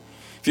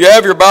If you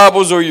have your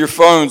Bibles or your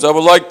phones, I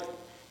would like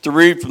to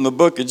read from the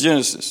book of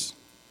Genesis,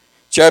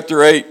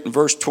 chapter 8 and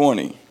verse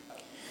 20.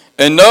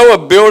 And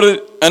Noah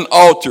builded an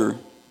altar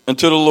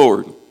unto the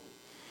Lord,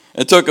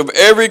 and took of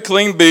every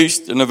clean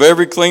beast and of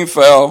every clean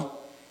fowl,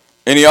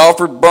 and he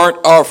offered burnt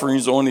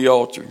offerings on the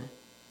altar.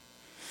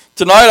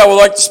 Tonight I would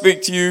like to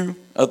speak to you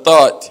a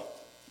thought,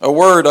 a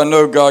word I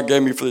know God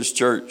gave me for this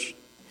church.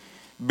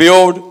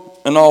 Build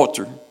an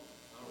altar.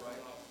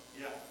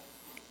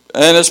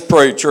 And let's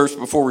pray, church,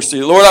 before we see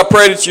it. Lord, I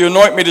pray that you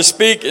anoint me to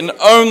speak and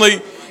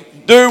only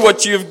do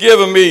what you have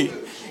given me.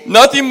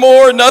 Nothing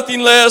more, nothing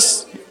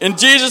less. In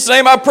Jesus'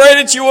 name, I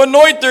pray that you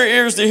anoint their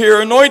ears to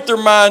hear, anoint their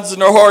minds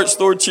and their hearts,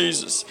 Lord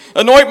Jesus.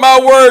 Anoint my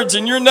words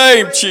in your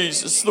name,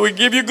 Jesus. We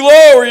give you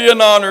glory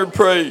and honor and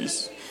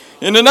praise.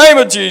 In the name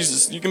of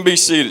Jesus, you can be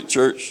seated,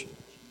 church.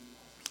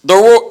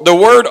 The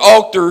word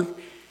altar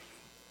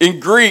in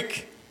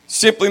Greek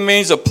simply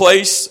means a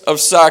place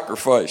of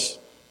sacrifice.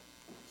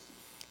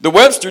 The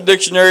Webster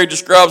Dictionary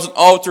describes an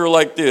altar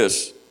like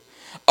this: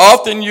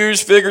 often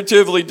used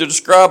figuratively to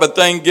describe a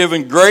thing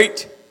given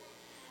great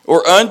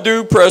or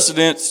undue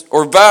precedence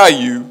or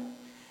value,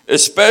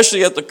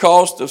 especially at the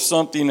cost of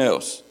something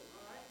else.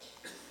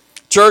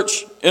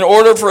 Church, in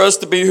order for us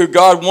to be who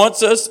God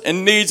wants us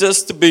and needs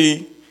us to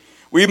be,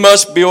 we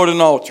must build an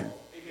altar.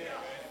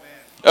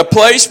 A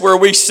place where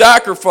we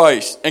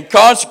sacrifice and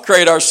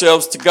consecrate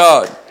ourselves to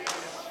God.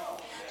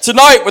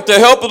 Tonight, with the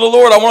help of the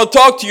Lord, I want to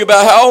talk to you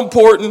about how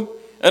important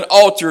an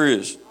altar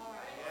is.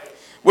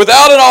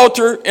 Without an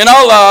altar in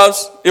our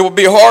lives, it will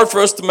be hard for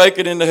us to make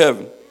it into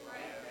heaven.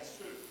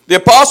 The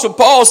Apostle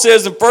Paul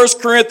says in 1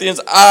 Corinthians,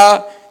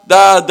 I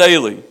die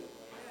daily.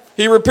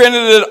 He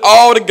repented it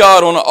all to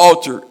God on the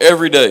altar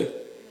every day.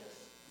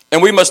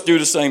 And we must do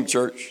the same,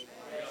 church.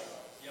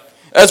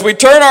 As we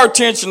turn our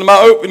attention to my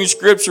opening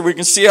scripture, we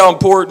can see how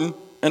important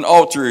an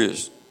altar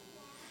is.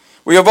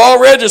 We have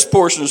all read this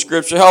portion of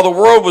scripture, how the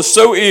world was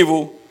so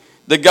evil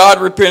that God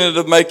repented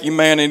of making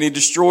man, and he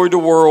destroyed the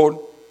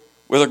world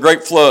with a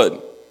great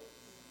flood.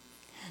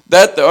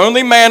 That the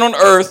only man on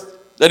earth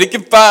that he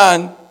could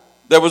find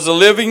that was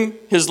living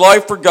his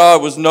life for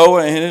God was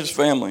Noah and his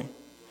family.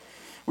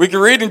 We can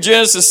read in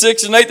Genesis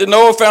 6 and 8 that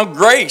Noah found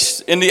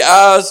grace in the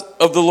eyes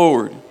of the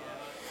Lord.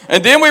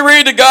 And then we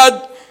read that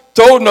God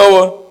told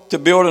Noah to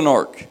build an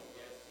ark.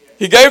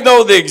 He gave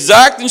Noah the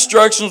exact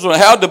instructions on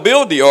how to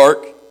build the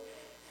ark,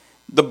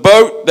 the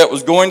boat that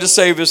was going to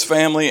save his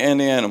family and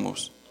the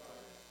animals.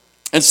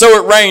 And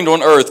so it rained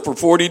on earth for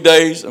 40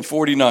 days and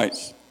 40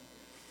 nights,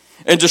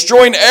 and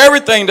destroying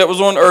everything that was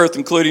on earth,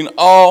 including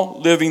all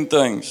living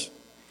things.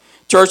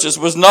 Church, this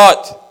was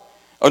not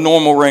a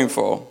normal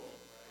rainfall.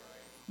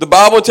 The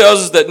Bible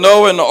tells us that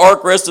Noah and the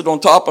ark rested on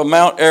top of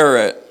Mount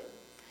Ararat.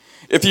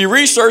 If you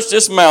research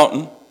this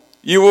mountain,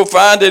 you will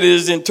find that it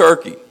is in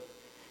Turkey.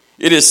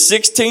 It is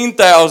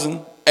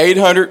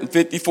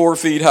 16,854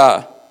 feet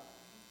high.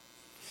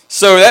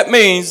 So that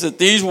means that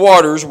these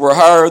waters were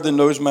higher than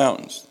those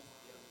mountains.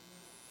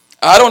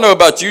 I don't know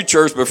about you,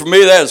 church, but for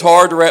me that is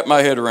hard to wrap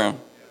my head around.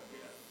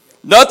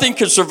 Nothing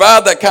could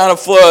survive that kind of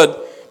flood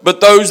but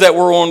those that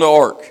were on the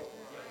ark.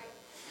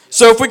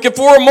 So if we could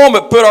for a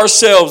moment put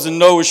ourselves in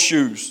Noah's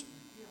shoes,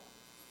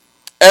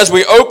 as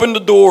we open the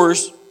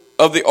doors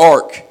of the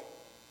ark,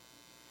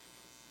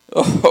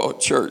 oh,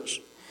 church,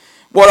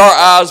 what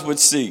our eyes would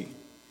see.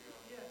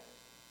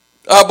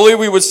 I believe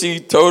we would see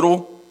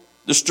total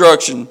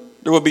destruction.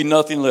 There would be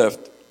nothing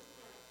left.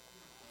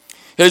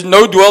 There's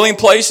no dwelling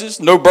places,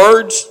 no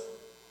birds,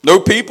 no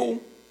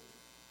people,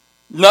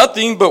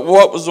 nothing but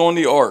what was on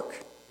the ark.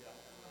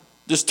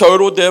 Just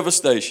total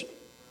devastation.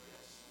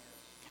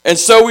 And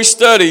so we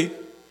study,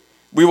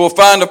 we will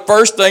find the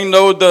first thing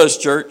Noah does,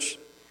 church,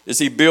 is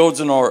he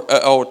builds an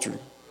altar.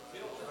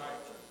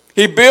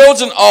 He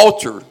builds an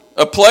altar,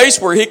 a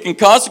place where he can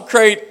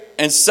consecrate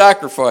and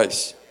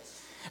sacrifice.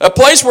 A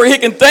place where he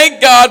can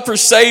thank God for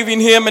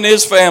saving him and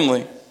his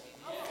family.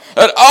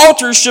 An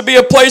altar should be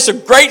a place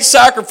of great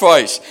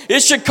sacrifice.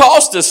 It should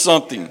cost us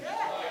something.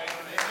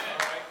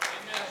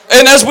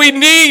 And as we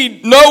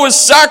need Noah's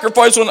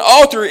sacrifice on the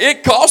altar,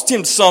 it cost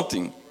him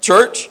something,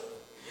 church.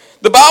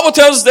 The Bible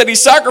tells us that he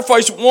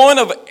sacrificed one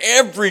of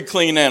every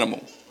clean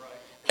animal.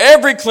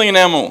 Every clean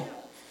animal.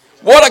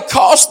 What a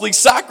costly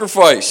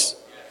sacrifice.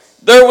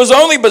 There was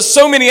only but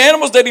so many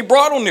animals that he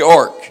brought on the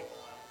ark.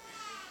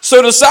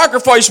 So to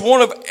sacrifice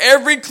one of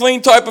every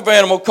clean type of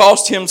animal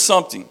cost him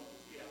something.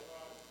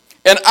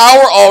 And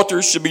our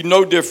altars should be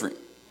no different.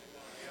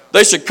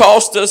 They should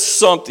cost us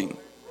something.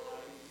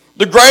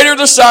 The greater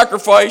the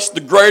sacrifice,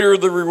 the greater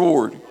the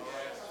reward.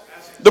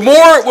 The more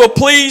it will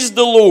please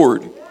the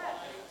Lord.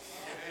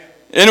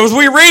 And as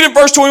we read in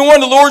verse 21,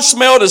 the Lord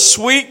smelled a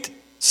sweet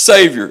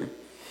Savior.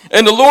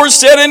 And the Lord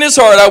said in his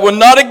heart, I will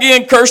not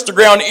again curse the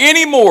ground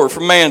any more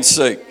for man's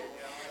sake.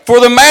 For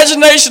the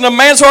imagination of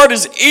man's heart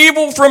is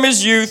evil from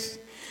his youth.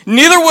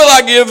 Neither will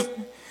I give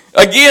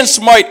again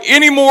smite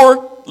any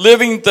more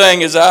living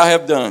thing as I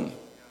have done.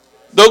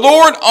 The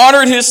Lord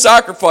honored his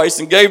sacrifice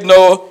and gave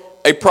Noah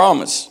a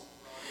promise.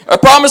 A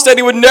promise that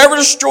he would never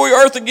destroy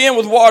earth again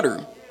with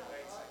water.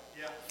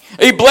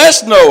 He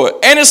blessed Noah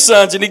and his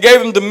sons, and he gave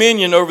them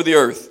dominion over the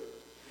earth.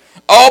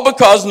 All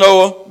because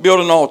Noah built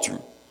an altar.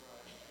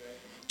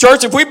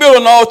 Church, if we build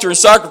an altar and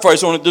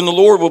sacrifice on it, then the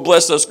Lord will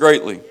bless us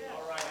greatly.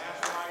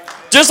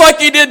 Just like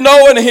he did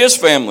Noah and his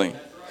family.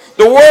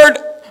 The word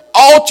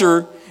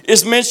altar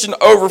is mentioned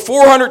over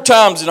 400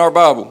 times in our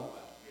Bible.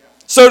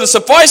 So to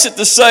suffice it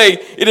to say,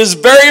 it is a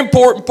very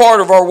important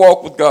part of our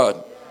walk with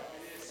God.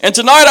 And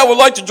tonight I would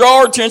like to draw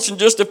our attention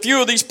just a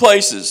few of these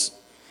places.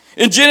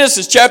 In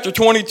Genesis chapter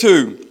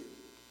 22,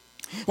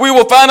 we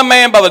will find a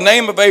man by the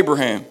name of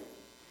Abraham.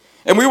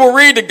 And we will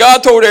read that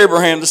God told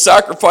Abraham to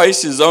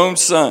sacrifice his own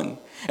son.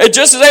 And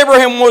just as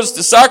Abraham was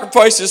to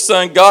sacrifice his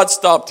son, God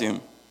stopped him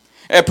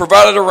and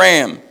provided a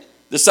ram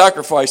to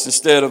sacrifice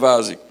instead of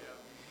Isaac.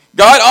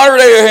 God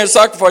honored Abraham's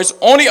sacrifice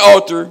on the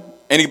altar,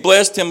 and he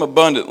blessed him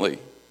abundantly.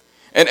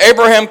 And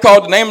Abraham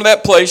called the name of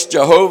that place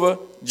Jehovah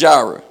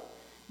Jireh,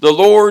 the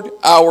Lord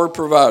our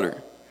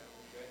provider.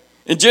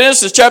 In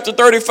Genesis chapter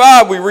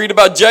 35, we read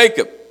about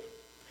Jacob.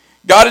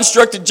 God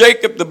instructed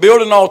Jacob to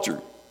build an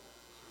altar,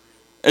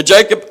 and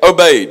Jacob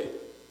obeyed.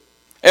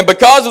 And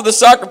because of the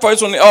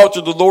sacrifice on the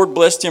altar, the Lord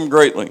blessed him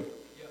greatly.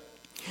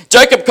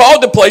 Jacob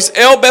called the place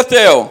El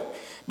Bethel,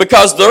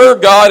 because there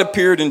God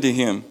appeared unto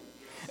him.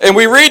 And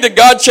we read that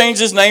God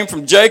changed his name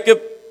from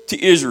Jacob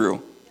to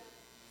Israel.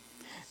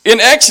 In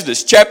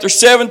Exodus chapter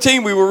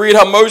 17, we will read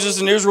how Moses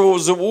and Israel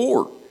was at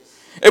war.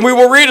 And we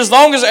will read as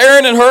long as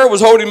Aaron and Hur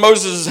was holding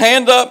Moses'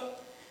 hand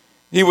up,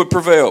 he would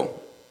prevail.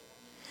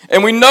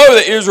 And we know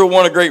that Israel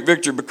won a great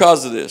victory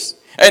because of this.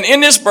 And in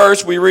this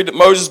verse, we read that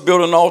Moses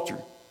built an altar.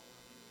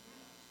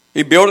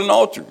 He built an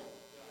altar.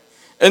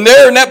 And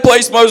there in that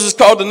place, Moses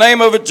called the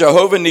name of it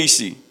Jehovah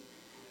Nissi,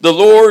 the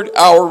Lord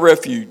our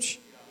refuge,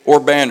 or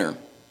banner.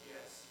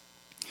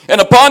 And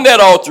upon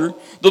that altar,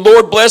 the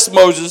Lord blessed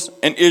Moses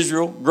and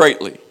Israel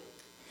greatly.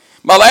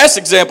 My last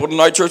example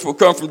tonight, church, will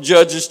come from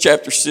Judges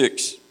chapter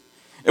 6.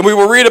 And we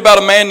will read about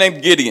a man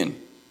named Gideon.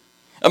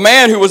 A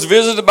man who was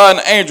visited by an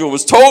angel,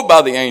 was told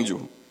by the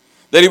angel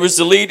that he was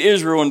to lead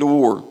Israel into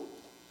war.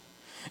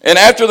 And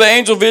after the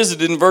angel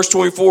visited, in verse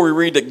 24, we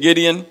read that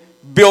Gideon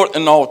built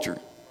an altar.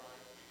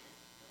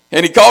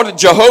 And he called it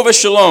Jehovah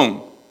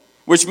Shalom,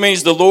 which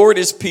means the Lord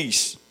is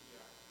peace.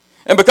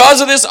 And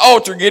because of this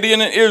altar,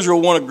 Gideon and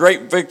Israel won a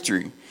great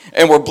victory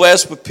and were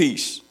blessed with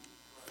peace.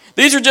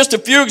 These are just a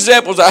few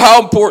examples of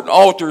how important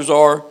altars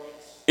are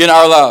in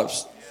our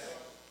lives.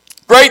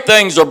 Great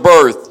things are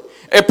birthed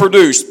and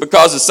produced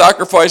because of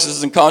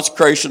sacrifices and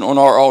consecration on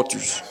our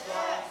altars.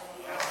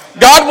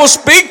 God will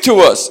speak to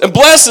us and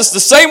bless us the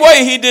same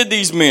way he did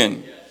these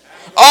men.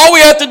 All we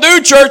have to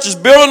do, church, is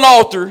build an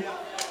altar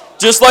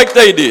just like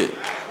they did.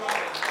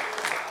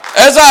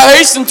 As I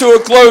hasten to a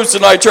close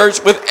tonight,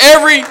 church, with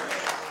every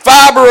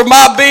fiber of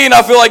my being,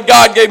 I feel like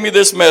God gave me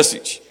this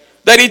message.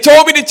 That he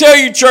told me to tell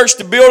you, church,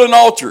 to build an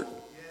altar.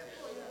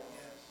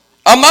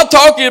 I'm not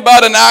talking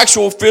about an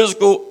actual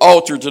physical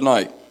altar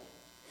tonight.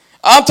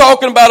 I'm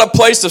talking about a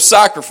place of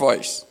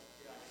sacrifice.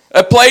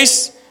 A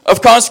place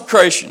of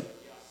consecration.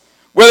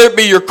 Whether it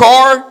be your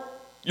car,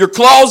 your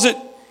closet,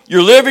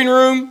 your living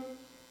room,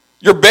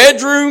 your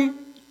bedroom,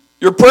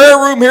 your prayer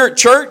room here at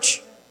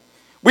church,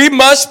 we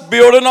must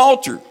build an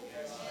altar.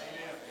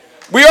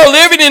 We are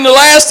living in the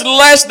last of the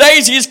last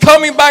days. He is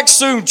coming back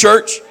soon,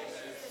 church.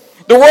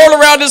 The world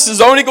around us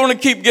is only going to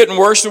keep getting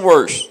worse and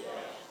worse.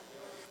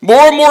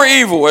 More and more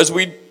evil as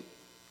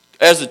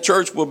the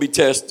church will be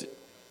tested.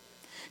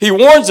 He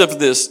warns of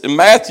this in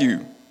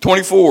Matthew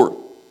 24.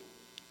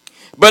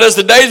 But as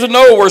the days of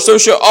Noah were, so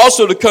shall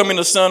also the coming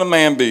of the Son of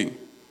Man be.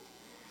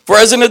 For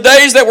as in the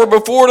days that were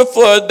before the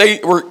flood, they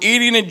were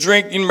eating and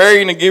drinking,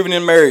 marrying and giving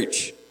in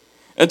marriage,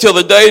 until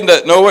the day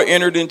that Noah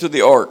entered into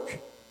the ark,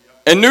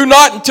 and knew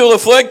not until the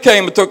flood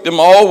came and took them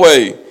all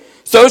away.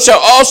 So shall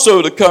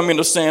also the coming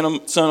of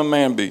the Son of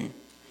Man be.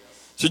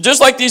 So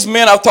just like these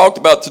men I've talked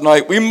about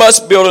tonight, we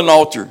must build an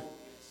altar.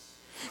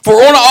 For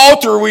on an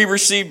altar we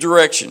receive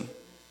direction.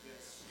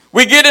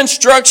 We get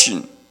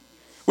instruction.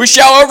 We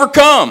shall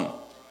overcome.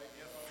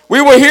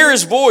 We will hear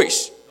his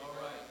voice.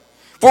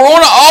 For on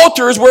an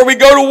altar is where we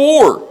go to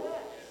war.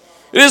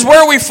 It is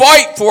where we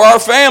fight for our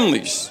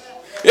families,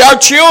 our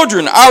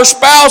children, our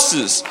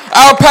spouses,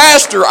 our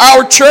pastor,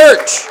 our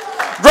church.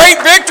 Great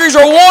victories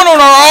are won on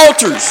our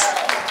altars.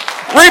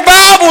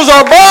 Revivals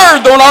are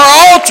birthed on our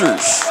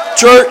altars,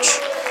 church.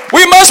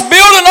 We must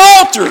build an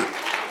altar.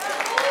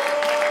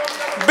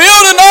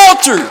 Build an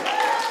altar.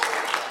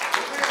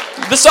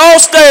 Let's all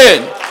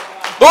stand.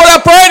 Lord,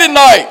 I pray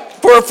tonight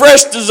for a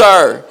fresh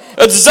desire.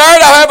 A desire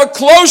to have a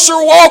closer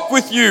walk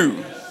with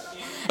you.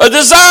 A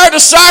desire to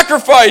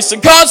sacrifice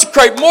and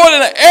consecrate more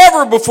than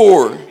ever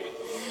before.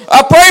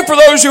 I pray for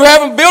those who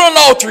haven't built an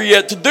altar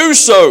yet to do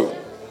so.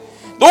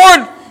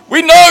 Lord,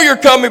 we know you're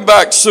coming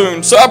back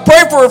soon. So I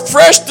pray for a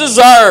fresh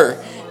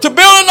desire to build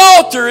an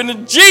altar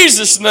in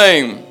Jesus'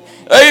 name.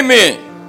 Amen.